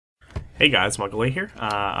Hey guys, Muggle here.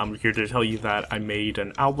 I'm here to tell you that I made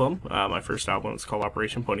an album. My first album is called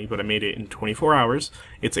Operation Pony, but I made it in 24 hours.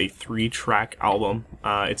 It's a 3-track album.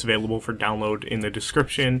 It's available for download in the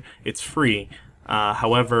description. It's free.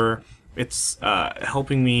 However, it's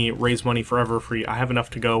helping me raise money for Everfree. I have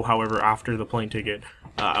enough to go. However, after the plane ticket,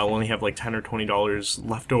 I'll only have like $10 or $20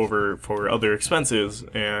 left over for other expenses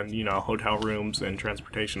and, you know, hotel rooms and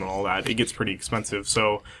transportation and all that. It gets pretty expensive,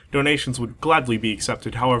 so donations would gladly be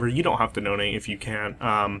accepted. However, you don't have to donate if you can't.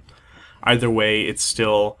 Either way, it's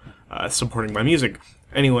still supporting my music.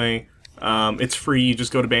 Anyway, it's free. You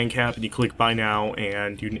just go to Bandcamp and you click Buy Now,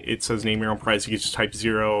 and it says name your own price. You can just type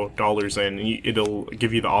 $0 in, and it'll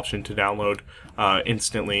give you the option to download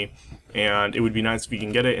instantly. And it would be nice if you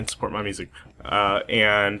can get it and support my music.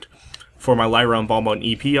 And for my Lyra and Bonbon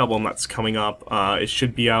EP album that's coming up, it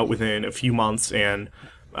should be out within a few months, and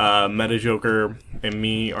Meta Joker and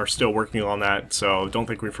me are still working on that, so don't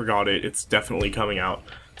think we forgot it. It's definitely coming out.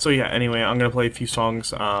 So yeah, anyway, I'm going to play a few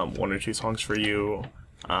songs, 1 or 2 songs for you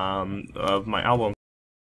of my album.